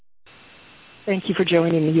Thank you for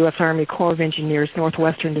joining the U.S. Army Corps of Engineers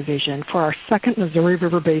Northwestern Division for our second Missouri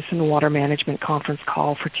River Basin Water Management Conference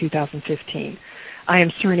call for 2015. I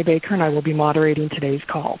am Serena Baker, and I will be moderating today's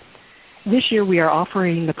call. This year, we are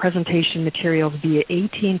offering the presentation materials via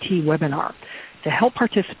AT&T webinar to help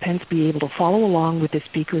participants be able to follow along with the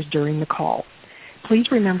speakers during the call. Please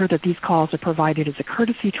remember that these calls are provided as a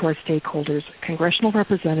courtesy to our stakeholders, congressional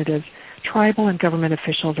representatives, tribal and government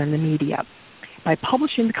officials, and the media. By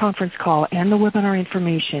publishing the conference call and the webinar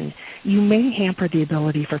information, you may hamper the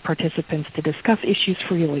ability for participants to discuss issues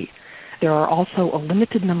freely. There are also a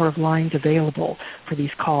limited number of lines available for these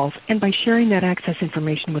calls, and by sharing that access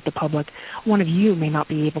information with the public, one of you may not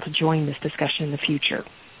be able to join this discussion in the future.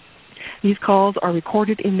 These calls are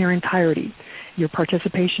recorded in their entirety. Your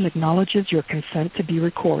participation acknowledges your consent to be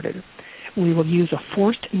recorded. We will use a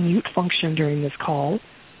forced mute function during this call.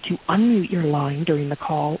 To unmute your line during the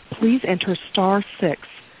call, please enter *6.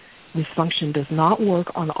 This function does not work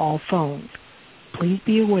on all phones. Please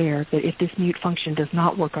be aware that if this mute function does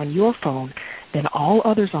not work on your phone, then all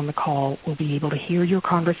others on the call will be able to hear your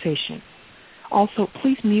conversation. Also,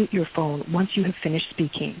 please mute your phone once you have finished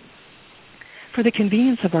speaking. For the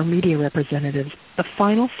convenience of our media representatives, the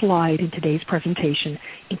final slide in today's presentation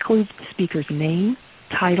includes the speaker's name,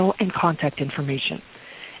 title, and contact information.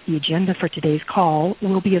 The agenda for today's call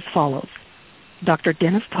will be as follows. Dr.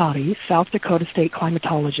 Dennis Toddy, South Dakota State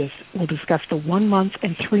climatologist, will discuss the 1-month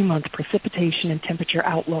and 3-month precipitation and temperature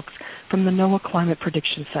outlooks from the NOAA Climate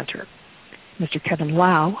Prediction Center. Mr. Kevin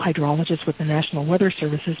Lau, hydrologist with the National Weather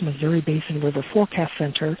Service's Missouri Basin River Forecast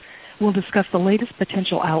Center, will discuss the latest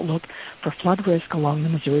potential outlook for flood risk along the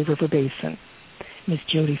Missouri River Basin. Ms.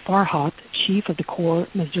 Jody Farhat, Chief of the Corps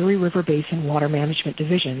Missouri River Basin Water Management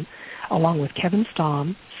Division, along with Kevin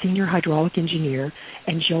Stamm, Senior Hydraulic Engineer,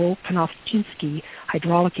 and Joel Panofchinsky,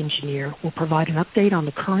 Hydraulic Engineer, will provide an update on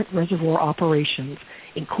the current reservoir operations,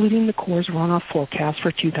 including the Corps' runoff forecast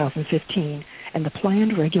for 2015 and the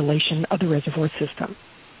planned regulation of the reservoir system.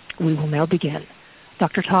 We will now begin.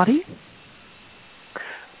 Dr. Toddy?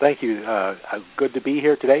 Thank you. Good to be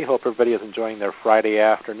here today. Hope everybody is enjoying their Friday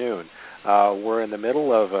afternoon. We're in the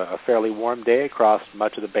middle of a fairly warm day across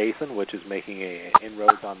much of the basin, which is making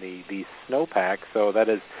inroads on the snowpack, so that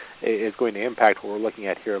is going to impact what we're looking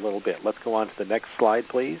at here a little bit. Let's go on to the next slide,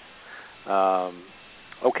 please.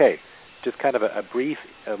 Okay, just kind of a brief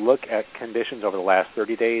look at conditions over the last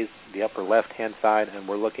 30 days, the upper left-hand side, and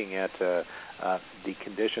we're looking at the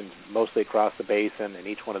conditions mostly across the basin, and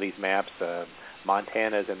each one of these maps,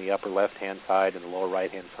 Montana's in the upper left-hand side, and the lower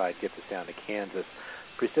right-hand side gets us down to Kansas.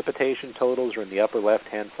 Precipitation totals are in the upper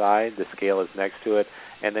left-hand side. The scale is next to it.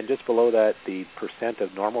 And then just below that, the percent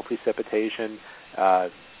of normal precipitation.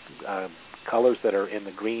 Colors that are in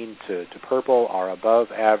the green to purple are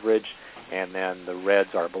above average, and then the reds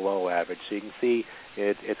are below average. So you can see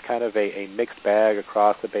it's kind of a mixed bag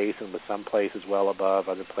across the basin, with some places well above,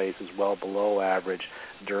 other places well below average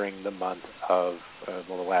during the month of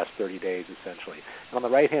the last 30 days, essentially. And on the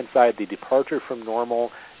right-hand side, the departure from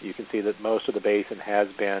normal, you can see that most of the basin has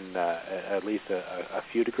been at least a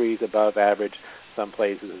few degrees above average, some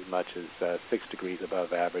places as much as 6 degrees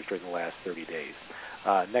above average during the last 30 days.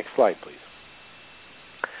 Next slide, please.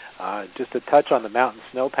 Just to touch on the mountain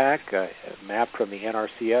snowpack, a map from the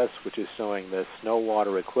NRCS, which is showing the snow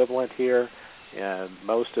water equivalent here.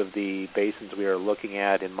 Most of the basins we are looking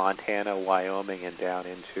at in Montana, Wyoming, and down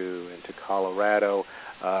into Colorado,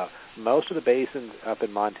 most of the basins up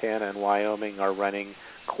in Montana and Wyoming are running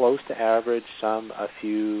close to average, some a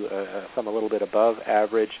little bit above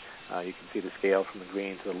average. You can see the scale from the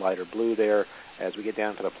green to the lighter blue there. As we get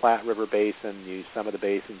down to the Platte River Basin, some of the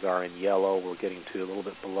basins are in yellow. We're getting to a little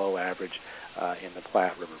bit below average in the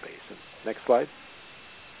Platte River Basin. Next slide.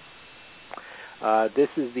 This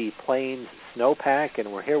is the Plains snowpack,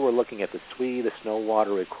 and we're looking at the SWE, the snow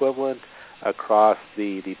water equivalent, across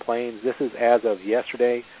the plains. This is as of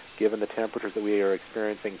yesterday. Given the temperatures that we are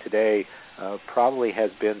experiencing today, probably has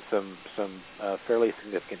been some fairly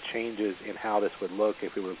significant changes in how this would look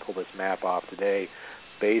if we were to pull this map off today.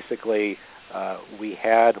 Basically, we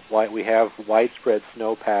have widespread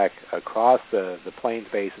snowpack across the Plains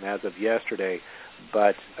Basin as of yesterday,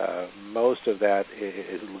 but most of that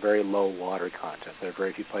is very low water content. There are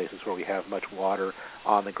very few places where we have much water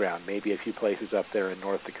on the ground. Maybe a few places up there in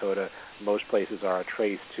North Dakota. Most places are a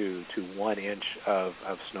trace to 1 inch of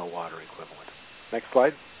snow water equivalent. Next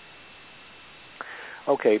slide.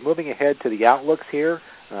 Okay, moving ahead to the outlooks here.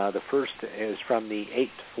 The first is from the 8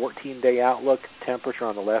 to 14-day outlook, temperature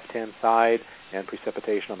on the left-hand side and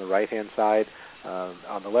precipitation on the right-hand side.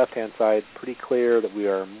 On the left-hand side, pretty clear that we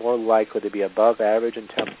are more likely to be above average in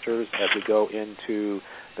temperatures as we go into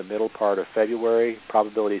the middle part of February.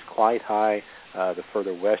 Probability is quite high the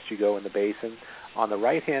further west you go in the basin. On the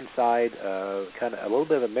right-hand side, kind of a little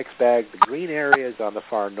bit of a mixed bag. The green areas on the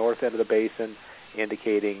far north end of the basin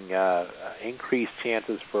indicating increased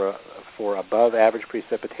chances for above average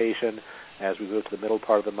precipitation as we move to the middle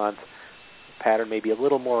part of the month. Pattern may be a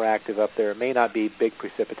little more active up there. It may not be big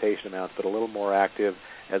precipitation amounts, but a little more active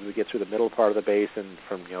as we get through the middle part of the basin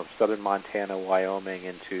from southern Montana, Wyoming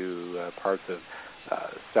into parts of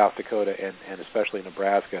South Dakota and especially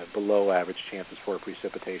Nebraska, below average chances for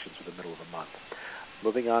precipitation through the middle of the month.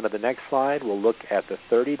 Moving on to the next slide, we'll look at the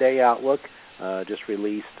 30-day outlook, just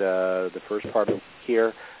released the first part of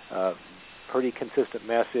here. Pretty consistent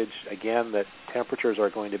message, again, that temperatures are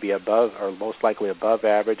going to be above, or most likely above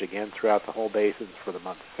average, again, throughout the whole basin for the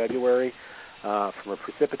month of February. From a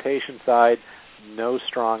precipitation side, no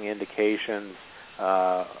strong indications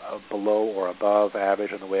below or above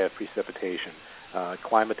average in the way of precipitation.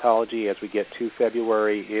 Climatology, as we get to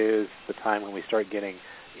February, is the time when we start getting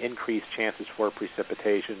increased chances for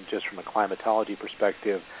precipitation just from a climatology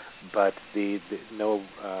perspective, but the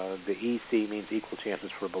EC means equal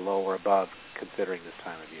chances for below or above considering this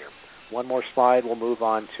time of year. One more slide, we'll move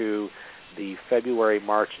on to the February,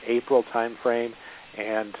 March, April time frame,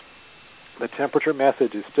 and the temperature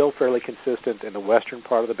message is still fairly consistent in the western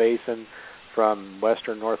part of the basin from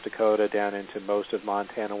western North Dakota down into most of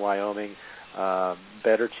Montana, Wyoming.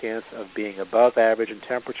 Better chance of being above average in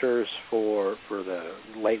temperatures for the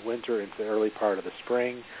late winter into the early part of the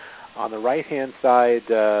spring. On the right-hand side,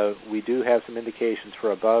 we do have some indications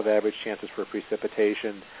for above average chances for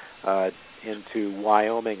precipitation into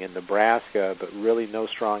Wyoming and Nebraska, but really no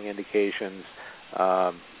strong indications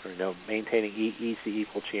maintaining EC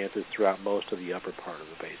equal chances throughout most of the upper part of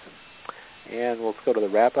the basin. And let's go to the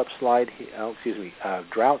wrap-up slide. The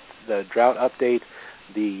drought update.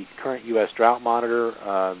 The current U.S. drought monitor,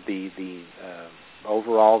 the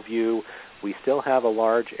overall view, we still have a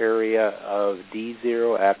large area of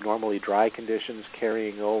D0 abnormally dry conditions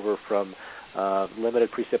carrying over from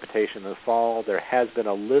limited precipitation in the fall. There has been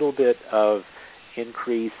a little bit of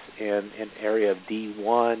increase in area of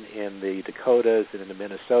D1 in the Dakotas and in the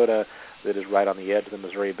Minnesota that is right on the edge of the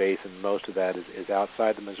Missouri Basin. Most of that is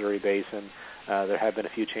outside the Missouri Basin. There have been a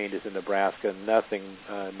few changes in Nebraska, nothing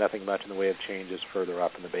much in the way of changes further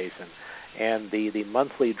up in the basin. And the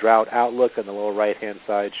monthly drought outlook on the lower right-hand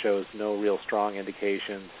side shows no real strong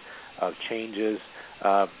indications of changes.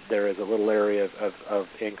 There is a little area of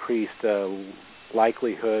increased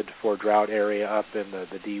likelihood for drought area up in the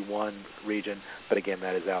D1 region, but again,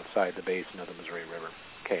 that is outside the basin of the Missouri River.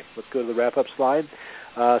 Okay, let's go to the wrap-up slide.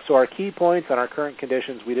 So our key points on our current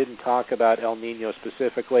conditions, we didn't talk about El Nino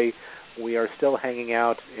specifically. We are still hanging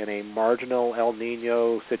out in a marginal El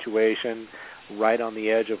Nino situation right on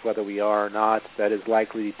the edge of whether we are or not. That is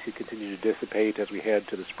likely to continue to dissipate as we head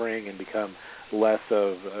to the spring and become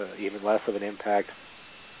even less of an impact.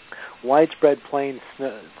 Widespread plain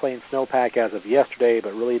snowpack as of yesterday,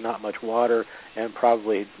 but really not much water, and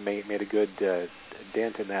probably made a good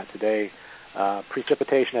dent in that today.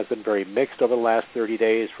 Precipitation has been very mixed over the last 30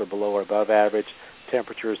 days for below or above average.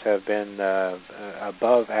 Temperatures have been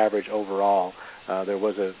above average overall.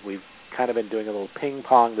 We've kind of been doing a little ping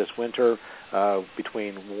pong this winter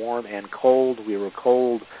between warm and cold. We were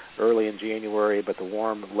cold early in January, but the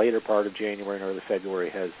warm later part of January and early February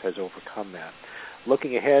has overcome that.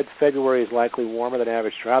 Looking ahead, February is likely warmer than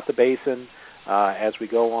average throughout the basin. As we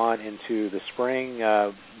go on into the spring,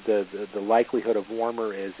 the likelihood of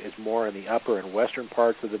warmer is more in the upper and western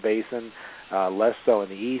parts of the basin, less so in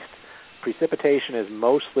the east. Precipitation is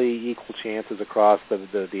mostly equal chances across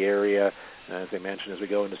the area. As I mentioned, as we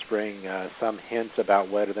go into spring, some hints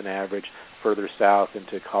about wetter than average further south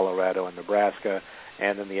into Colorado and Nebraska,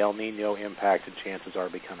 and then the El Nino impacted chances are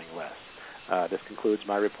becoming less. This concludes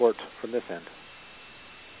my report from this end.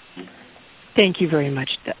 Thank you very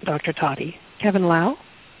much, Dr. Toddy. Kevin Lau?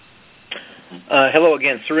 Hello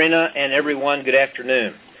again, Serena, and everyone. Good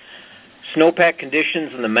afternoon. Snowpack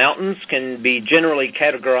conditions in the mountains can be generally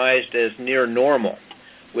categorized as near normal,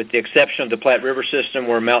 with the exception of the Platte River system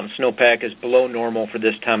where mountain snowpack is below normal for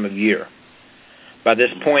this time of year. By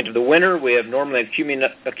this point of the winter, we have normally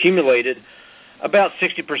accumulated about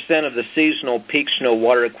 60% of the seasonal peak snow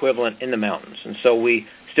water equivalent in the mountains, and so we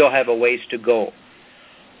still have a ways to go.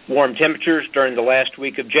 Warm temperatures during the last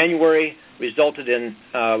week of January resulted in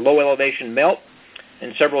low elevation melt,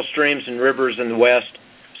 and several streams and rivers in the west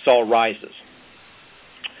saw rises.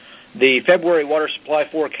 The February water supply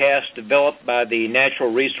forecast developed by the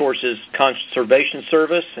Natural Resources Conservation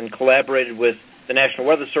Service and collaborated with the National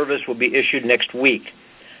Weather Service will be issued next week.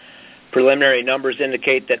 Preliminary numbers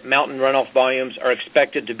indicate that mountain runoff volumes are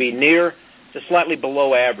expected to be near to slightly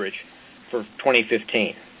below average for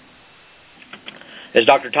 2015. As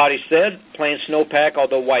Dr. Toddy said, plain snowpack,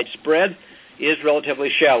 although widespread, is relatively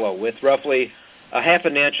shallow, with roughly a half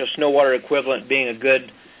an inch of snow water equivalent being a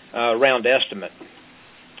good round estimate.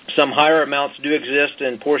 Some higher amounts do exist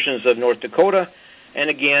in portions of North Dakota and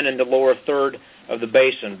again in the lower third of the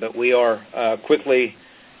basin, but we are quickly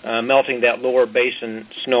melting that lower basin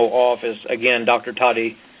snow off, as again Dr.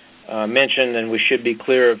 Toddy mentioned, and we should be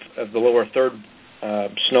clear of the lower third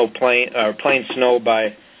plain snow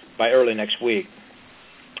by early next week.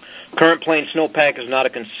 Current plain snowpack is not a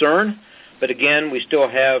concern, but again, we still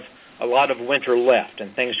have a lot of winter left,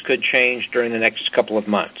 and things could change during the next couple of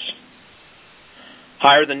months.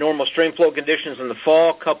 Higher than normal stream flow conditions in the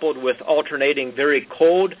fall, coupled with alternating very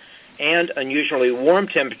cold and unusually warm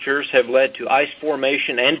temperatures, have led to ice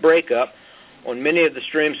formation and breakup on many of the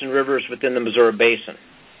streams and rivers within the Missouri Basin.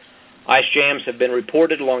 Ice jams have been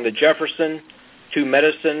reported along the Jefferson, Two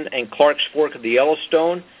Medicine, and Clark's Fork of the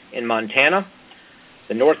Yellowstone in Montana,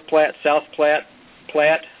 the North Platte, South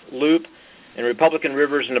Platte, Loop, and Republican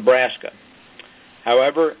rivers in Nebraska.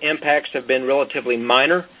 However, impacts have been relatively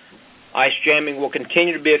minor. Ice jamming will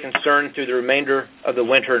continue to be a concern through the remainder of the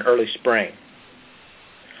winter and early spring.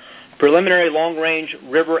 Preliminary long-range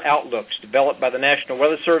river outlooks developed by the National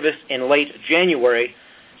Weather Service in late January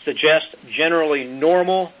suggest generally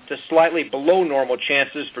normal to slightly below normal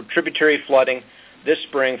chances for tributary flooding this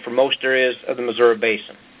spring for most areas of the Missouri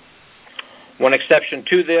Basin. One exception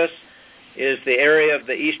to this is the area of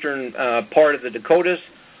the eastern part of the Dakotas,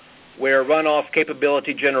 where runoff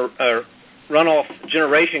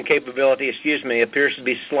generation capability appears to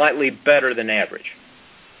be slightly better than average.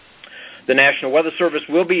 The National Weather Service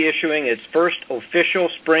will be issuing its first official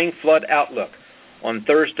spring flood outlook on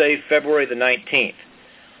Thursday, February the 19th,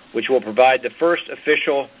 which will provide the first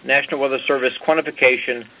official National Weather Service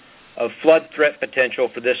quantification of flood threat potential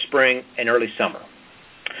for this spring and early summer.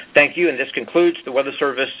 Thank you, and this concludes the Weather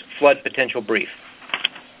Service Flood Potential Brief.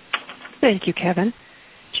 Thank you, Kevin.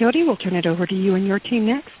 Jody, we'll turn it over to you and your team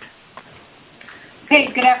next. Hey,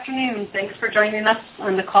 good afternoon. Thanks for joining us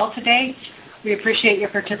on the call today. We appreciate your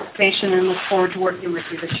participation and look forward to working with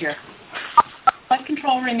you this year. Flood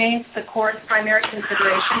control remains the Corps' primary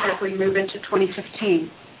consideration as we move into 2015.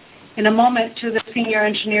 In a moment, two of the senior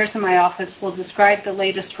engineers in my office will describe the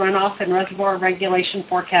latest runoff and reservoir regulation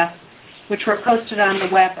forecasts, which were posted on the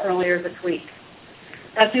web earlier this week.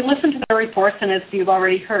 As you listen to the reports, and as you've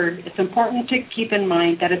already heard, it's important to keep in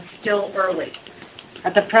mind that it's still early.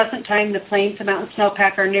 At the present time, the plains and mountain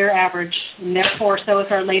snowpack are near average, and therefore so is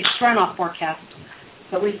our latest runoff forecast.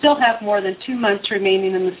 But we still have more than 2 months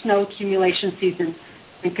remaining in the snow accumulation season,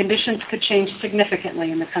 and conditions could change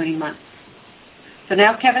significantly in the coming months. So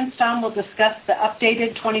now Kevin Stamm will discuss the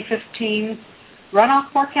updated 2015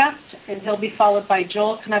 runoff forecast, and he'll be followed by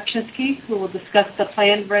Joel Konopczynski, who will discuss the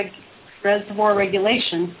planned reservoir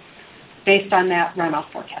regulation based on that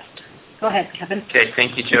runoff forecast. Go ahead, Kevin. Okay,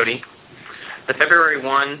 thank you, Jody. The February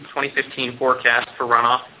 1, 2015 forecast for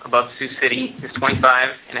runoff above Sioux City is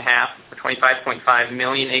 25.5 or 25.5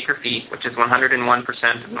 million acre-feet, which is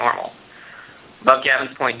 101% of normal. Above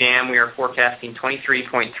Gavin's Point Dam, we are forecasting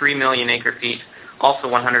 23.3 million acre-feet, also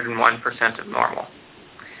 101% of normal.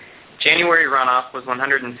 January runoff was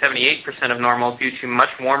 178% of normal due to much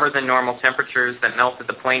warmer than normal temperatures that melted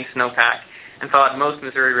the plain snowpack and thawed most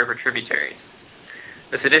Missouri River tributaries.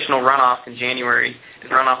 This additional runoff in January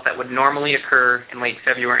is runoff that would normally occur in late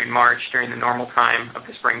February and March during the normal time of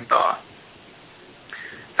the spring thaw.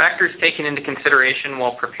 Factors taken into consideration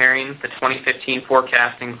while preparing the 2015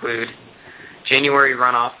 forecast include January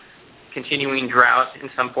runoff, continuing drought in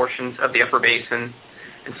some portions of the upper basin,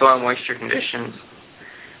 and soil moisture conditions,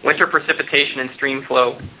 winter precipitation and stream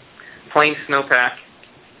flow, plain snowpack,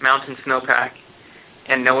 mountain snowpack,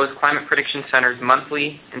 and NOAA's Climate Prediction Center's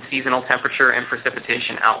monthly and seasonal temperature and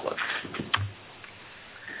precipitation outlooks.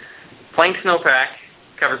 Plain snowpack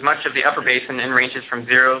covers much of the upper basin and ranges from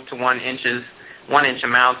 0 to 1 inch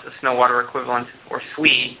amounts of snow water equivalent, or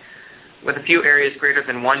SWE, with a few areas greater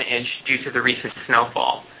than 1 inch due to the recent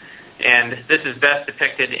snowfall. And this is best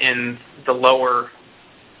depicted in the lower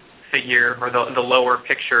figure, or the lower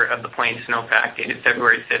picture of the plain snowpack dated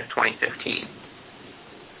February 5th, 2015.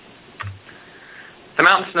 The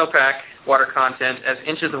mountain snowpack water content as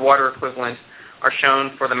inches of water equivalent are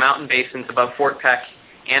shown for the mountain basins above Fort Peck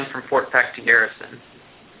and from Fort Peck to Garrison.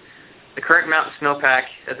 The current mountain snowpack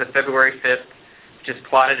as of February 5th, which is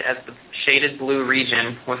plotted as the shaded blue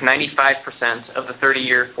region, was 95% of the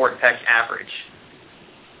 30-year Fort Peck average.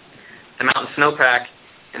 the mountain snowpack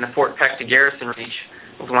in the Fort Peck to Garrison Reach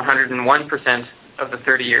was 101% of the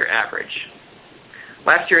 30-year average.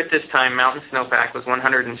 Last year at this time, mountain snowpack was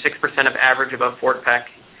 106% of average above Fort Peck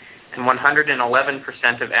and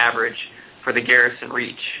 111% of average for the Garrison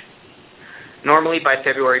Reach. Normally, by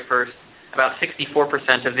February 1st, about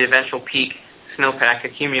 64% of the eventual peak snowpack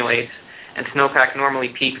accumulates, and snowpack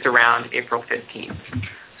normally peaks around April 15th.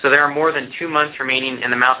 So there are more than 2 months remaining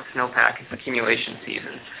in the mountain snowpack accumulation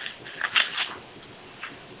season.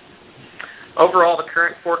 Overall, the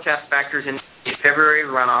current forecast factors in February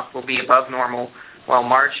runoff will be above normal, while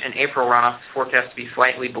March and April runoff is forecast to be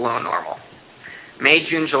slightly below normal. May,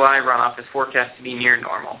 June, July runoff is forecast to be near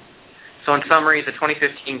normal. So in summary, the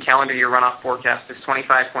 2015 calendar year runoff forecast is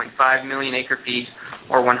 25.5 million acre-feet,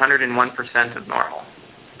 or 101% of normal.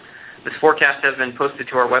 This forecast has been posted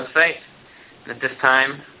to our website, and at this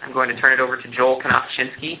time, I'm going to turn it over to Joel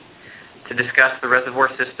Konopchinsky to discuss the reservoir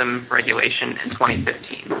system regulation in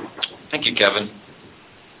 2015. Thank you, Kevin.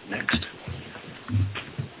 Next.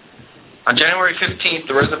 On January 15th,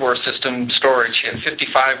 the reservoir system storage hit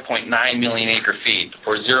 55.9 million acre-feet,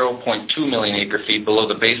 or 0.2 million acre-feet below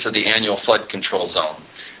the base of the annual flood control zone.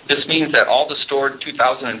 This means that all the stored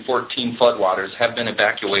 2014 floodwaters have been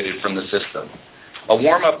evacuated from the system. A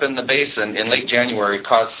warm-up in the basin in late January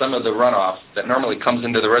caused some of the runoff that normally comes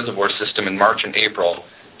into the reservoir system in March and April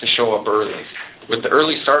to show up early. With the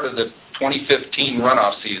early start of the 2015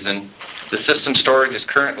 runoff season, the system storage is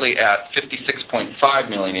currently at 56.5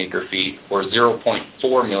 million acre-feet, or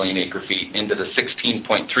 0.4 million acre-feet, into the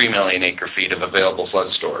 16.3 million acre-feet of available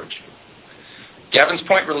flood storage. Gavin's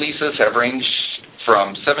Point releases have ranged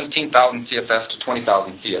from 17,000 CFS to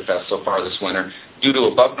 20,000 CFS so far this winter due to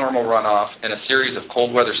above-normal runoff and a series of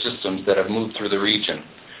cold weather systems that have moved through the region.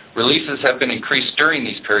 Releases have been increased during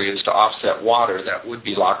these periods to offset water that would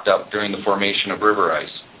be locked up during the formation of river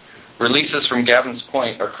ice. Releases from Gavin's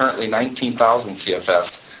Point are currently 19,000 CFS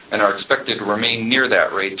and are expected to remain near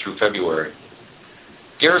that rate through February.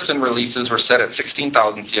 Garrison releases were set at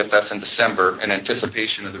 16,000 CFS in December in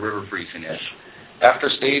anticipation of the river freezing edge. After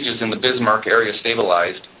stages in the Bismarck area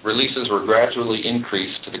stabilized, releases were gradually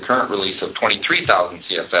increased to the current release of 23,000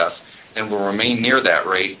 CFS and will remain near that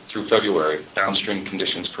rate through February, downstream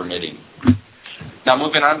conditions permitting. Now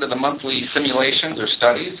moving on to the monthly simulations or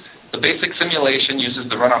studies. The basic simulation uses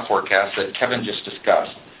the runoff forecast that Kevin just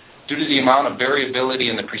discussed. Due to the amount of variability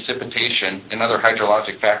in the precipitation and other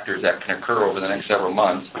hydrologic factors that can occur over the next several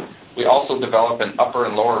months, we also develop an upper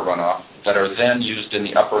and lower runoff that are then used in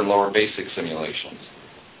the upper and lower basic simulations.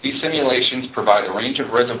 These simulations provide a range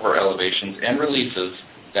of reservoir elevations and releases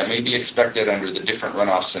that may be expected under the different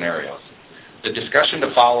runoff scenarios. The discussion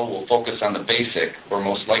to follow will focus on the basic or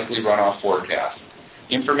most likely runoff forecast.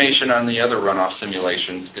 Information on the other runoff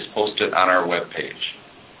simulations is posted on our webpage.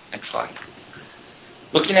 Next slide.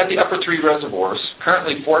 Looking at the upper three reservoirs,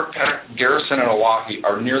 currently Fort Peck, Garrison, and Oahe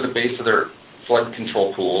are near the base of their flood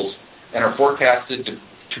control pools and are forecasted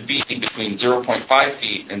to be between 0.5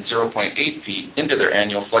 feet and 0.8 feet into their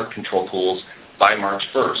annual flood control pools by March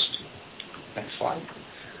 1st. Next slide.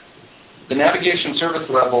 The navigation service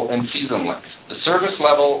level and season length. The service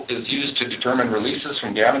level is used to determine releases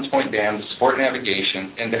from Gavin's Point Dam to support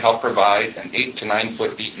navigation and to help provide an 8 to 9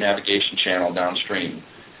 foot deep navigation channel downstream.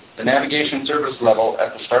 The navigation service level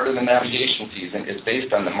at the start of the navigation season is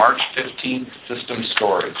based on the March 15th system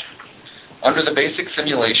storage. Under the basic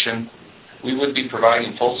simulation, we would be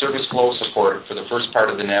providing full service flow support for the first part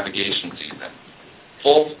of the navigation season.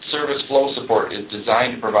 Full service flow support is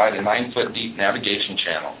designed to provide a 9 foot deep navigation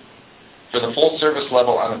channel. For the full service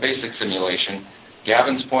level on the basic simulation,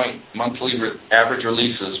 Gavin's Point monthly average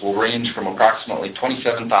releases will range from approximately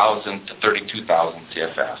 27,000 to 32,000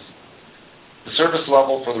 CFS. The service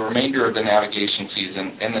level for the remainder of the navigation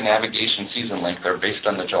season and the navigation season length are based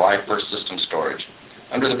on the July 1st system storage.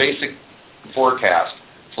 Under the basic forecast,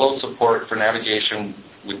 flow support for navigation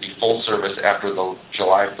would be full service after the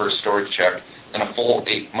July 1st storage check, and a full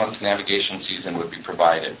 8-month navigation season would be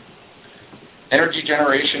provided. Energy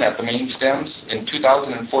generation at the main stems. In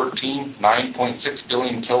 2014, 9.6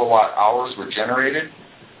 billion kilowatt hours were generated.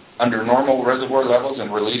 Under normal reservoir levels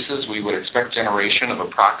and releases, we would expect generation of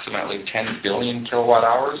approximately 10 billion kilowatt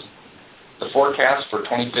hours. The forecast for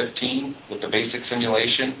 2015 with the basic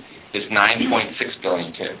simulation is 9.6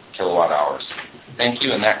 billion kilowatt hours. Thank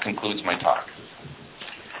you, and that concludes my talk.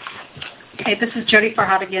 Okay, this is Jody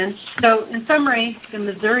Farhat again. So, in summary, the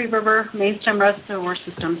Missouri River Main Stem Reservoir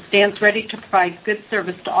System stands ready to provide good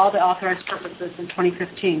service to all the authorized purposes in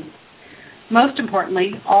 2015. Most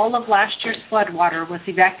importantly, all of last year's flood water was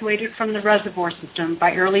evacuated from the reservoir system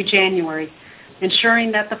by early January,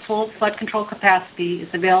 ensuring that the full flood control capacity is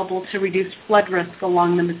available to reduce flood risk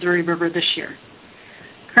along the Missouri River this year.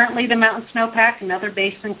 Currently, the mountain snowpack and other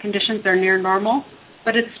basin conditions are near normal,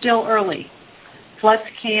 but it's still early. Floods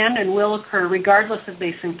can and will occur regardless of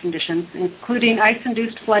basin conditions, including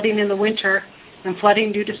ice-induced flooding in the winter and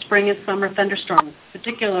flooding due to spring and summer thunderstorms,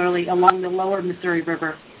 particularly along the lower Missouri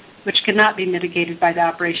River, which cannot be mitigated by the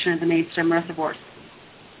operation of the main stem reservoirs.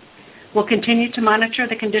 We'll continue to monitor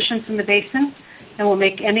the conditions in the basin and will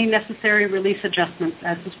make any necessary release adjustments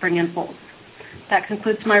as the spring unfolds. That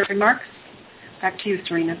concludes my remarks. Back to you,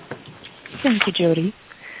 Serena. Thank you, Jody.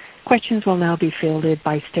 Questions will now be fielded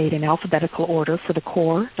by state in alphabetical order for the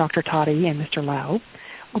Corps, Dr. Toddy and Mr. Lau.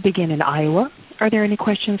 We'll begin in Iowa. Are there any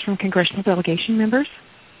questions from congressional delegation members?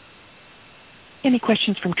 Any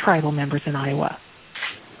questions from tribal members in Iowa?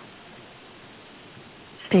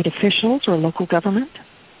 State officials or local government?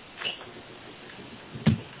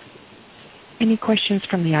 Any questions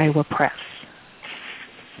from the Iowa press?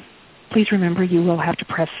 Please remember you will have to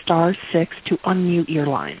press *6 to unmute your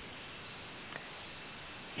line.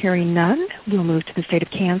 Hearing none, we'll move to the state of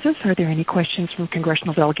Kansas. Are there any questions from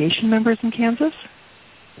congressional delegation members in Kansas?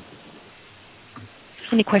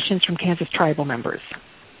 Any questions from Kansas tribal members?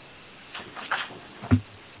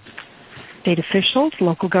 State officials,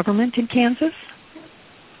 local government in Kansas?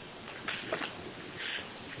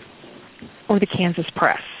 Or the Kansas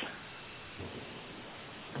press?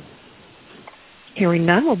 Hearing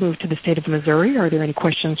none, we'll move to the state of Missouri. Are there any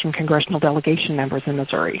questions from congressional delegation members in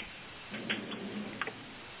Missouri?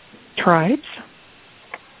 Tribes?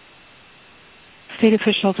 State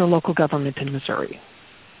officials or local government in Missouri?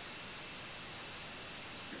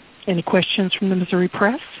 Any questions from the Missouri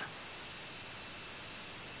press?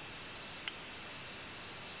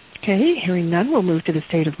 Okay, hearing none, we'll move to the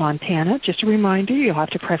state of Montana. Just a reminder, you'll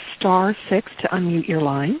have to press *6 to unmute your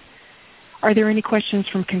line. Are there any questions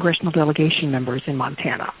from congressional delegation members in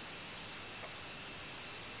Montana?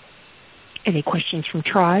 Any questions from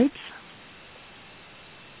tribes?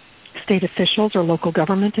 State officials or local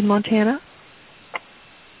government in Montana?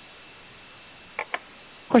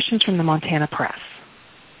 Questions from the Montana press?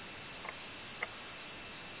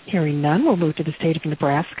 Hearing none, we'll move to the state of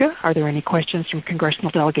Nebraska. Are there any questions from congressional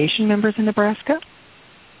delegation members in Nebraska?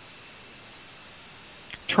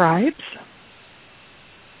 Tribes?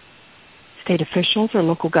 State officials or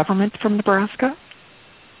local government from Nebraska?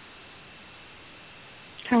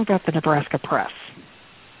 How about the Nebraska press?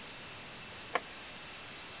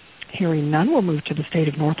 Hearing none, we'll move to the state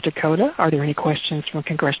of North Dakota. Are there any questions from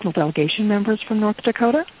congressional delegation members from North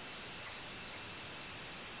Dakota?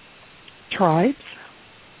 Tribes?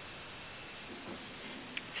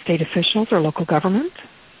 State officials or local government?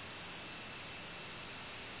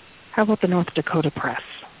 How about the North Dakota press?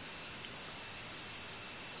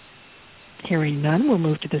 Hearing none, we'll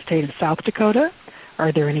move to the state of South Dakota.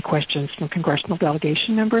 Are there any questions from congressional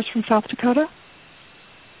delegation members from South Dakota?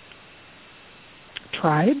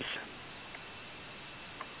 Tribes?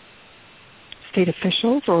 State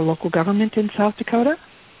officials or local government in South Dakota?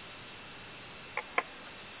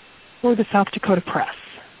 Or the South Dakota press?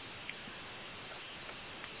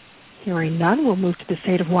 Hearing none, we'll move to the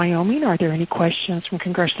state of Wyoming. Are there any questions from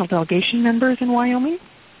congressional delegation members in Wyoming?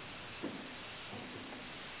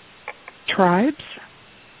 Tribes?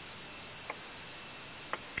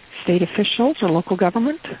 State officials or local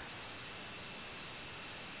government?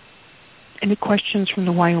 Any questions from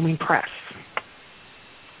the Wyoming press?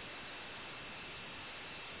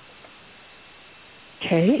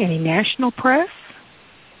 Okay, any national press?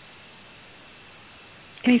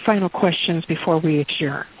 Any final questions before we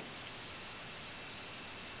adjourn?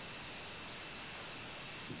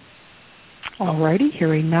 All righty,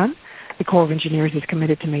 hearing none. The Corps of Engineers is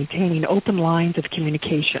committed to maintaining open lines of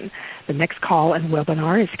communication. The next call and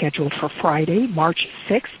webinar is scheduled for Friday, March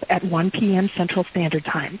 6th at 1 p.m. Central Standard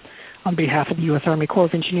Time. On behalf of the U.S. Army Corps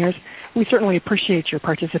of Engineers, we certainly appreciate your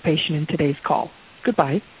participation in today's call.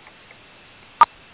 Goodbye.